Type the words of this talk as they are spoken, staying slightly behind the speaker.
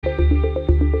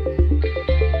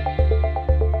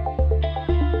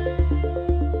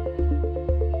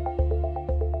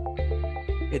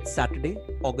It's Saturday,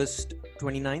 August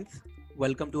 29th.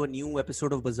 Welcome to a new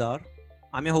episode of Bazaar.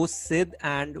 I'm your host Sid,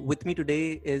 and with me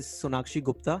today is Sonakshi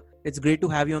Gupta. It's great to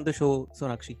have you on the show,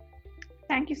 Sonakshi.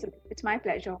 Thank you, Sid. It's my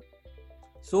pleasure.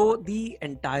 So, the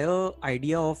entire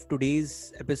idea of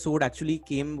today's episode actually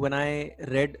came when I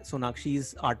read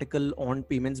Sonakshi's article on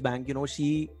Payments Bank.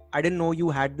 I didn't know you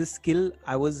had this skill.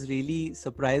 I was really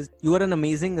surprised. You are an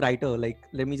amazing writer.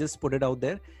 Let me just put it out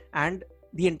there. And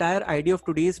the entire idea of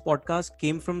today's podcast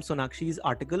came from Sonakshi's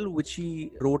article, which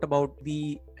she wrote about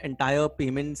the entire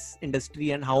payments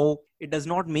industry and how it does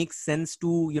not make sense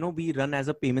to, be run as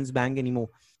a payments bank anymore.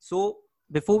 So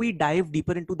before we dive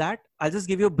deeper into that, I'll just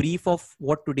give you a brief of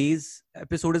what today's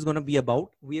episode is going to be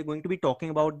about. We are going to be talking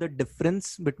about the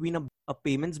difference between a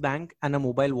payments bank and a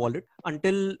mobile wallet.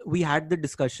 Until we had the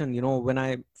discussion, when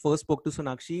I first spoke to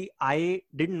Sonakshi, I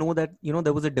didn't know that,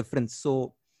 there was a difference.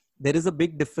 So there is a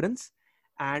big difference.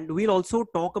 And we'll also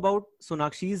talk about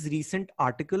Sonakshi's recent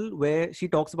article where she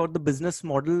talks about the business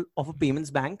model of a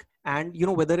payments bank and,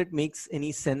 whether it makes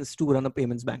any sense to run a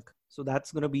payments bank. So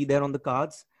that's going to be there on the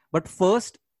cards. But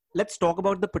first, let's talk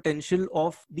about the potential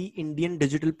of the Indian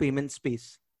digital payment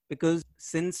space. Because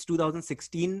since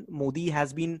 2016, Modi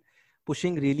has been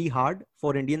pushing really hard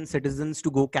for Indian citizens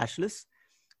to go cashless.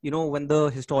 When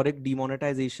the historic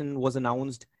demonetization was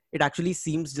announced, it actually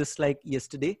seems just like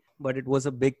yesterday, but it was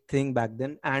a big thing back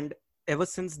then. And ever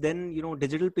since then,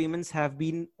 digital payments have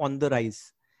been on the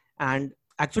rise. And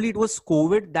actually, it was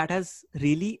COVID that has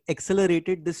really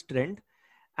accelerated this trend.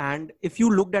 And if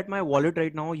you looked at my wallet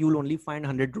right now, you'll only find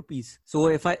 100 rupees. So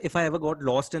if I ever got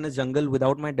lost in a jungle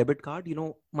without my debit card,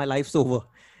 my life's over.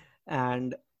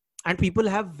 And people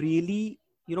have really,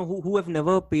 who have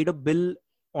never paid a bill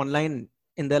online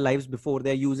in their lives before.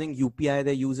 They're using UPI,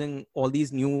 they're using all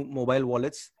these new mobile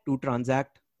wallets to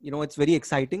transact. It's very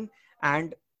exciting.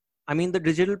 And I mean, the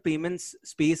digital payments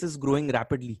space is growing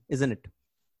rapidly, isn't it?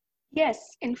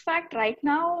 Yes. In fact, right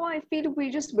now, I feel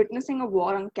we're just witnessing a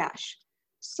war on cash.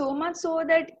 So much so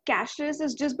that cashless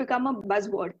has just become a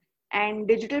buzzword and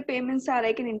digital payments are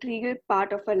like an integral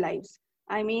part of our lives.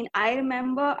 I mean, I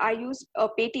remember I used a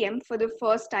Paytm for the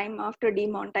first time after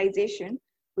demonetization,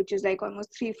 which is like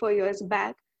almost 3-4 years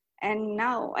back. And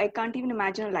now I can't even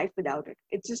imagine a life without it.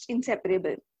 It's just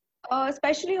inseparable.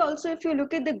 Especially also if you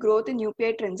look at the growth in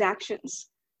UPI transactions.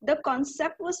 The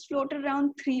concept was floated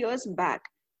around 3 years back.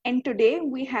 And today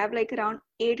we have like around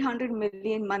 800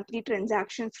 million monthly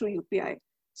transactions through UPI.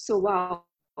 So wow,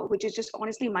 which is just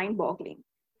honestly mind-boggling.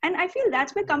 And I feel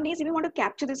that's why companies even want to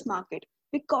capture this market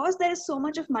because there is so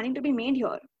much of money to be made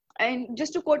here. And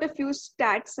just to quote a few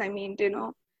stats,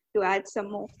 to add some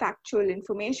more factual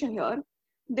information here,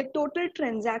 the total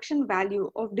transaction value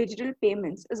of digital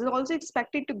payments is also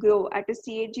expected to grow at a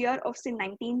CAGR of say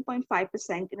 19.5%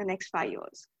 in the next 5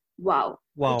 years. Wow.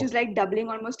 Which is like doubling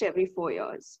almost every 4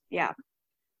 years. Yeah.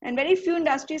 And very few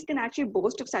industries can actually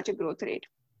boast of such a growth rate,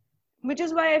 which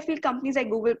is why I feel companies like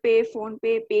Google Pay,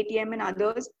 PhonePe, Paytm, and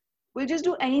others will just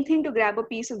do anything to grab a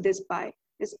piece of this pie.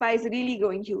 This pie is really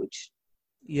growing huge.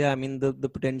 Yeah, I mean, the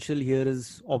potential here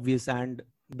is obvious, and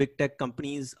big tech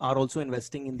companies are also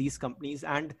investing in these companies.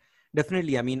 And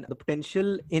definitely, I mean, the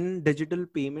potential in digital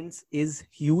payments is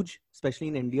huge, especially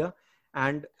in India.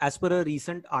 And as per a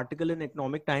recent article in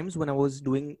Economic Times, when I was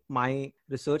doing my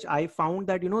research, I found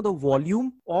that, the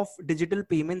volume of digital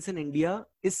payments in India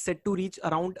is set to reach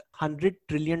around $100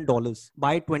 trillion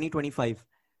by 2025.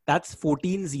 That's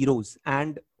 14 zeros.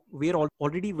 And we're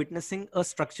already witnessing a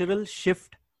structural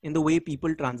shift in the way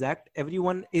people transact.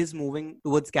 Everyone is moving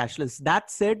towards cashless. That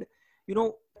said,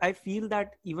 I feel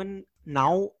that even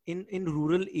now in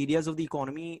rural areas of the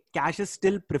economy, cash is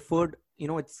still preferred.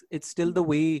 It's still the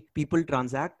way people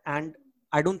transact. And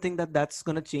I don't think that that's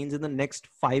going to change in the next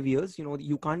 5 years.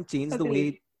 You can't change the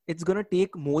way. It's going to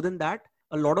take more than that.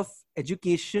 A lot of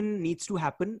education needs to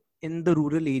happen in the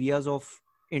rural areas of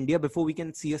India before we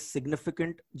can see a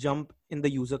significant jump in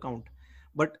the user count.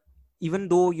 But even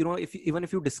though, if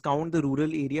you discount the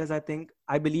rural areas,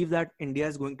 I believe that India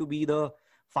is going to be the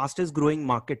fastest growing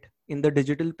market in the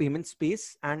digital payment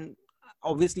space. And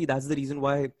obviously that's the reason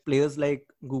why players like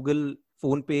Google,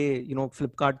 PhonePe,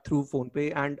 Flipkart through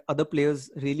PhonePe and other players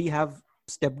really have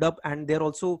stepped up, and they're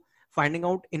also finding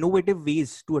out innovative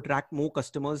ways to attract more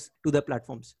customers to their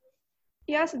platforms.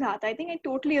 Yeah, Siddharth, I think I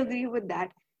totally agree with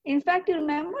that. In fact, you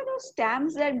remember those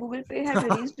stamps that Google Pay had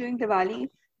released during Diwali?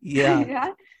 Yeah. Yeah.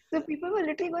 So people were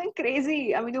literally going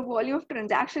crazy. I mean, the volume of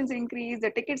transactions increased,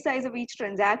 the ticket size of each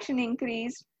transaction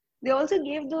increased. They also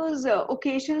gave those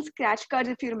occasion scratch cards,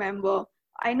 if you remember,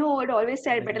 I know it always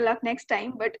said better Right. luck next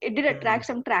time, but it did attract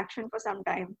some traction for some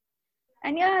time.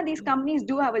 And yeah, these companies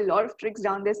do have a lot of tricks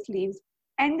down their sleeves.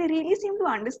 And they really seem to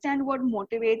understand what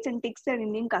motivates and ticks their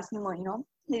Indian customer,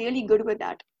 They're really good with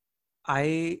that.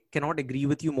 I cannot agree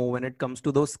with you more when it comes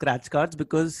to those scratch cards,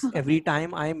 because every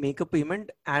time I make a payment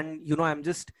and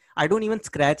I don't even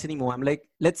scratch anymore. I'm like,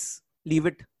 let's leave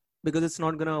it because it's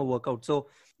not going to work out. So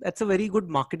that's a very good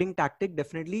marketing tactic,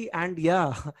 definitely. And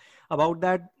yeah, about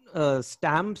that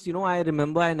stamps, I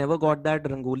remember I never got that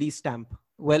Rangoli stamp.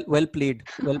 Well played,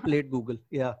 Google.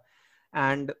 Yeah.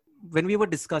 And when we were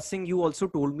discussing, you also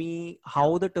told me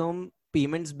how the term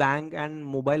payments bank and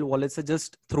mobile wallets are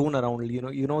just thrown around.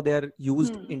 They're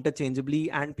used Hmm.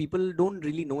 interchangeably and people don't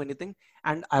really know anything.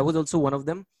 And I was also one of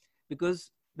them,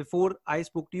 because before I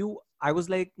spoke to you, I was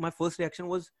like, my first reaction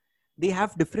was they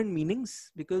have different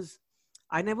meanings, because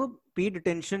I never paid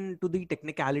attention to the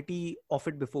technicality of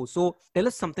it before. So tell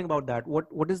us something about that.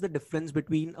 What is the difference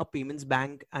between a payments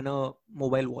bank and a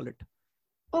mobile wallet?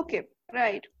 Okay,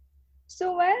 right.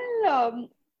 So,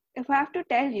 if I have to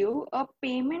tell you, a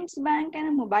payments bank and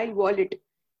a mobile wallet,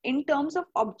 in terms of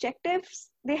objectives,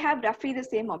 they have roughly the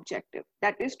same objective,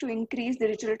 that is to increase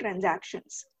digital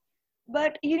transactions.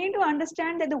 But you need to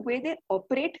understand that the way they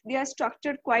operate, they are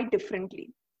structured quite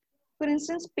differently. For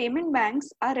instance, payment banks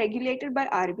are regulated by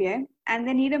RBI and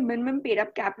they need a minimum paid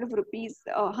up capital of rupees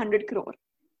 100 crore.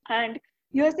 And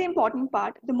here's the important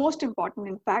part, the most important,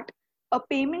 in fact, a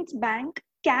payments bank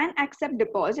can accept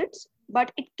deposits,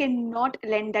 but it cannot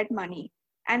lend that money.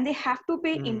 And they have to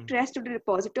pay Hmm. interest to the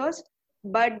depositors,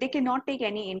 but they cannot take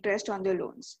any interest on their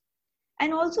loans.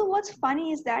 And also, what's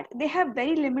funny is that they have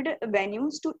very limited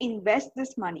avenues to invest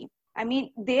this money. I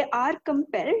mean, they are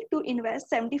compelled to invest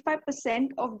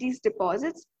 75% of these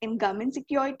deposits in government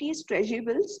securities, treasury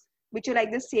bills, which are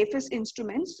like the safest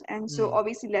instruments. And so, Hmm.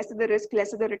 obviously, lesser the risk,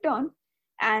 lesser the return.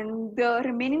 And the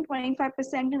remaining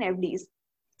 25% in FDs.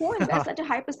 Who invests such a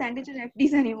high percentage in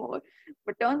FDs anymore?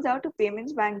 But turns out a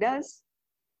payments bank does.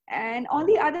 And on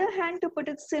the other hand, to put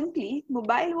it simply,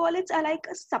 mobile wallets are like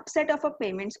a subset of a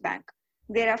payments bank.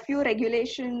 There are few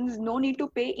regulations, no need to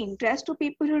pay interest to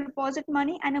people who deposit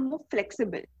money, and are more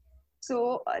flexible.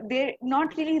 So they're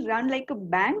not really run like a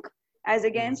bank as Hmm.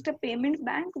 against a payments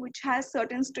bank, which has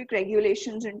certain strict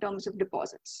regulations in terms of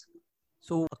deposits.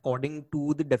 So, according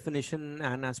to the definition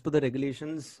and as per the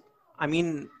regulations, I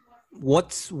mean,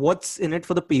 what's in it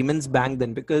for the payments bank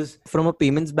then? Because from a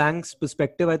payments bank's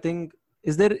perspective, I think,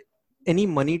 is there any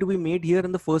money to be made here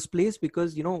in the first place?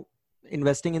 Because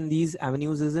investing in these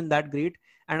avenues isn't that great.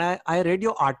 And I read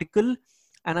your article,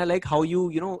 and I like how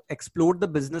you explored the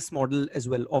business model as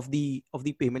well of the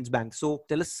payments bank. So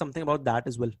tell us something about that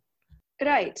as well.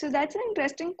 Right. So that's an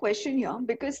interesting question here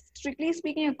because, strictly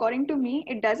speaking, according to me,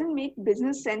 it doesn't make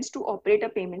business sense to operate a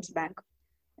payments bank.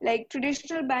 Like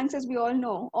traditional banks, as we all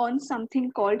know, earn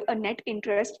something called a net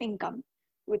interest income,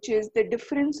 which is the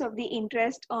difference of the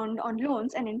interest earned on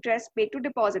loans and interest paid to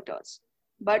depositors.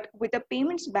 But with a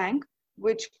payments bank,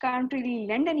 which can't really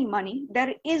lend any money,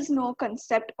 there is no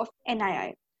concept of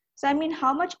NII. So, I mean,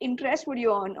 how much interest would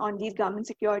you earn on these government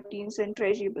securities and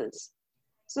treasury bills?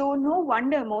 So, no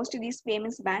wonder most of these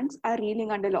payments banks are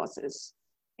reeling under losses.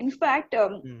 In fact,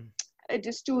 Hmm.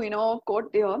 just to quote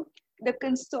here, the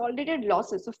consolidated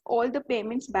losses of all the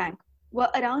payments bank were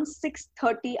around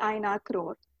 630 INR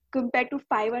crore compared to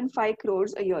 515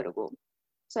 crores a year ago.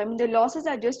 So I mean the losses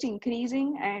are just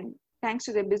increasing, and thanks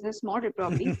to their business model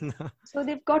probably. So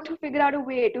they've got to figure out a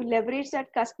way to leverage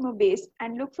that customer base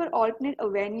and look for alternate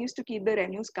avenues to keep the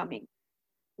revenues coming.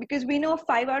 Because we know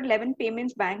 5 out of 11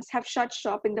 payments banks have shut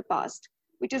shop in the past,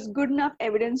 which is good enough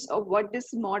evidence of what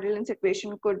this model and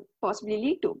situation could possibly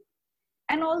lead to.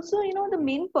 And also, the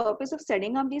main purpose of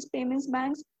setting up these payments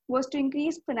banks was to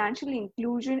increase financial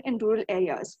inclusion in rural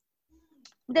areas.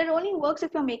 That only works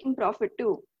if you're making profit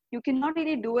too. You cannot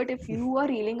really do it if you are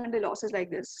reeling under losses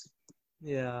like this.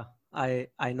 Yeah,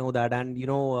 I know that. And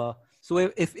so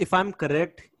if I'm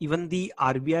correct, even the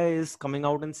RBI is coming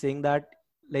out and saying that,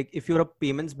 like, if you're a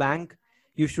payments bank,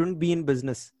 you shouldn't be in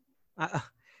business. Uh,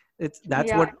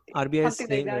 that's Yeah, what RBI is something like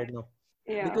saying that. right now.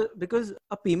 Yeah. Because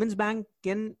a payments bank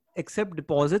can accept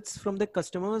deposits from the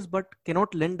customers but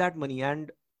cannot lend that money.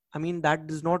 And I mean, that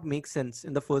does not make sense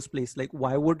in the first place. Like,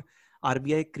 why would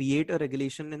RBI create a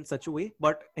regulation in such a way?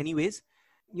 But anyways,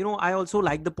 I also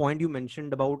like the point you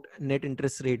mentioned about net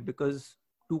interest rate, because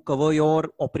to cover your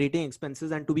operating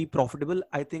expenses and to be profitable,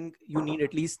 I think you need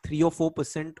at least 3 or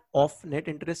 4% of net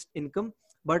interest income.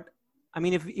 But I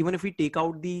mean, if even if we take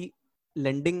out the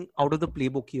lending out of the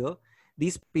playbook here,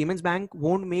 these payments bank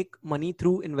won't make money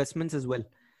through investments as well,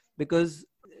 because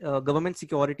government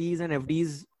securities and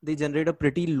FDs, they generate a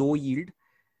pretty low yield,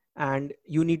 and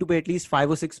you need to pay at least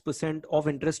 5 or 6% of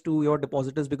interest to your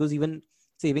depositors, because even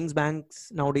savings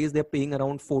banks nowadays, they're paying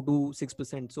around 4 to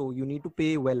 6%. So you need to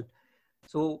pay well.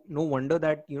 So no wonder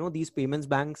that, these payments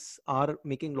banks are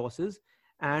making losses.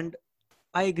 And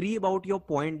I agree about your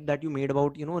point that you made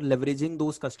about, leveraging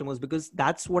those customers, because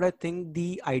that's what I think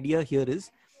the idea here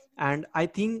is. And I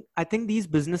think these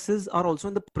businesses are also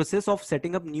in the process of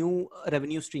setting up new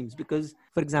revenue streams, because,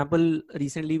 for example,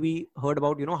 recently we heard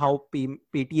about, how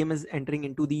Paytm is entering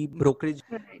into the brokerage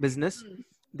Right. business.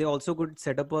 They also could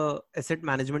set up a asset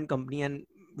management company and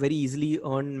very easily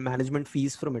earn management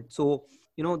fees from it. So,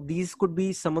 these could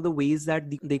be some of the ways that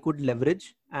they could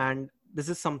leverage, and this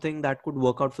is something that could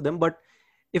work out for them. But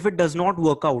if it does not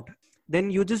work out,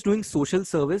 then you're just doing social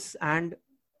service, and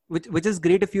which is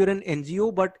great if you're an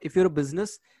NGO, but if you're a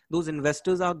business, those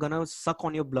investors are gonna suck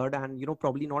on your blood and,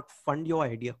 probably not fund your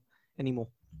idea anymore.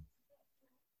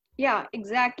 Yeah,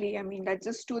 exactly. I mean, that's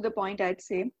just to the point, I'd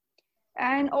say.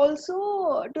 And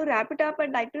also, to wrap it up,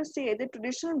 I'd like to say that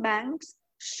traditional banks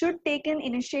should take an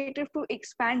initiative to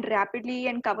expand rapidly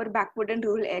and cover backward and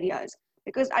rural areas,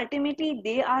 because ultimately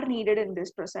they are needed in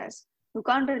this process. You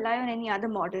can't rely on any other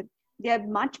model. They are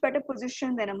much better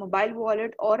positioned than a mobile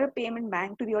wallet or a payment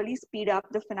bank to really speed up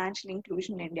the financial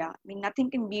inclusion in India. I mean,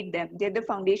 nothing can beat them. They're the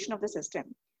foundation of the system.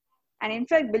 And in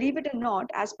fact, believe it or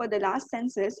not, as per the last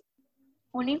census,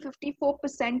 only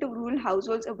 54% of rural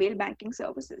households avail banking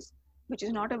services, which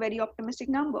is not a very optimistic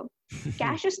number.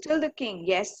 Cash is still the king,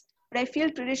 yes, but I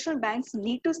feel traditional banks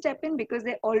need to step in because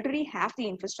they already have the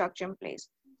infrastructure in place,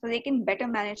 so they can better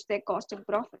manage their cost and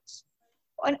profits.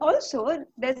 And also,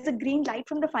 there's a green light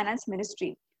from the finance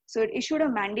ministry. So it issued a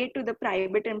mandate to the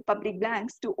private and public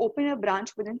banks to open a branch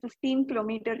within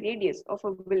 15-kilometer radius of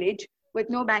a village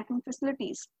with no banking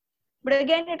facilities. But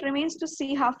again, it remains to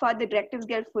see how far the directives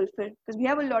get fulfilled, because we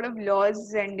have a lot of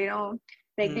laws and Hmm.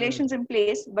 regulations in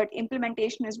place, but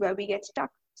implementation is where we get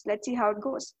stuck. So let's see how it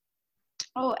goes.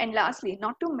 Oh, and lastly,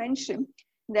 not to mention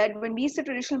that when we say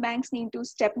traditional banks need to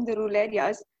step in the rural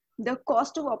areas, the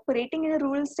cost of operating in a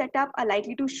rural setup are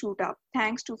likely to shoot up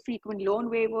thanks to frequent loan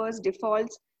waivers,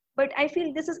 defaults. But I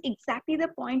feel this is exactly the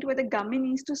point where the government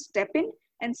needs to step in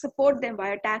and support them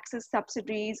via taxes,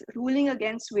 subsidies, ruling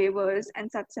against waivers,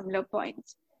 and such similar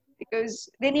points. Because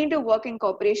they need to work in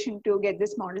cooperation to get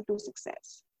this model to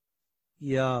success.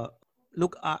 Yeah.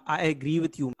 Look, I agree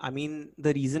with you. I mean,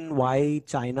 the reason why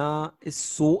China is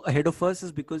so ahead of us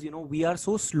is because, we are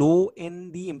so slow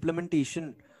in the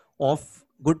implementation of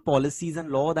good policies and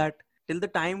law, that till the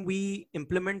time we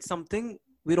implement something,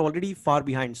 we're already far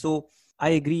behind. So I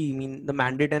agree. I mean, the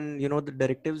mandate and, the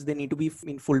directives, they need to be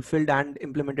fulfilled and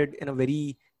implemented in a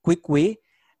very quick way.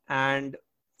 And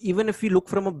even if we look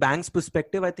from a bank's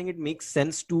perspective, I think it makes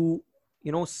sense to,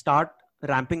 start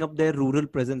ramping up their rural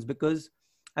presence, because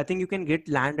I think you can get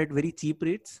land at very cheap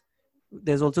rates.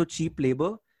 There's also cheap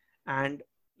labor, and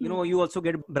Hmm. you also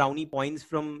get brownie points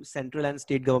from central and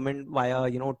state government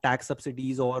via tax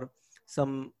subsidies or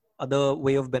some other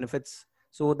way of benefits.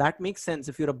 So that makes sense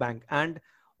if you're a bank. And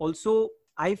also,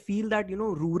 I feel that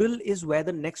rural is where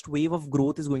the next wave of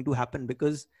growth is going to happen,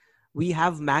 because we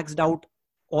have maxed out,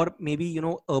 or maybe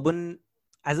urban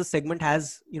as a segment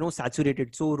has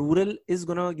saturated. So rural is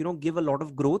gonna give a lot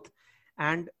of growth,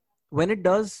 and when it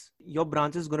does, your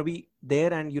branch is going to be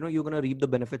there, and you're going to reap the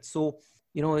benefits. So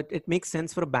it makes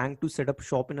sense for a bank to set up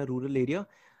shop in a rural area.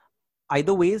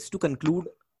 Either ways, to conclude,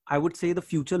 I would say the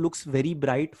future looks very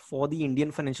bright for the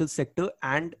Indian financial sector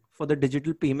and for the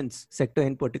digital payments sector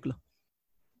in particular.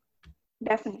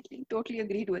 Definitely. Totally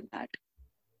agreed with that.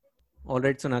 All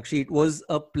right, Sonakshi, it was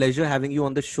a pleasure having you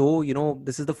on the show.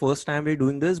 This is the first time we're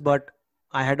doing this, but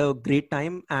I had a great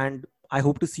time, and I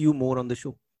hope to see you more on the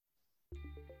show.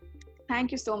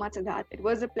 Thank you so much, Siddharth. It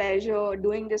was a pleasure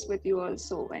doing this with you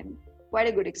also, and quite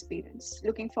a good experience.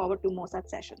 Looking forward to more such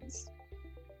sessions.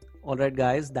 All right,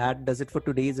 guys, that does it for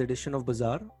today's edition of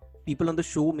Bazaar. People on the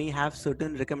show may have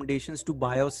certain recommendations to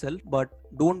buy or sell, but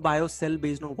don't buy or sell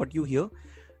based on what you hear.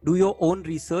 Do your own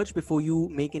research before you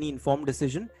make any informed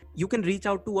decision. You can reach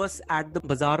out to us at the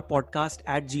Bazaar Podcast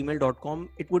at gmail.com.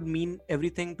 It would mean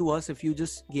everything to us if you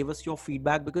just gave us your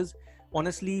feedback, because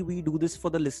honestly, we do this for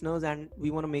the listeners and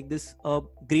we want to make this a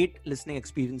great listening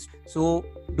experience. So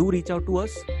do reach out to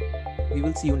us. We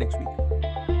will see you next week.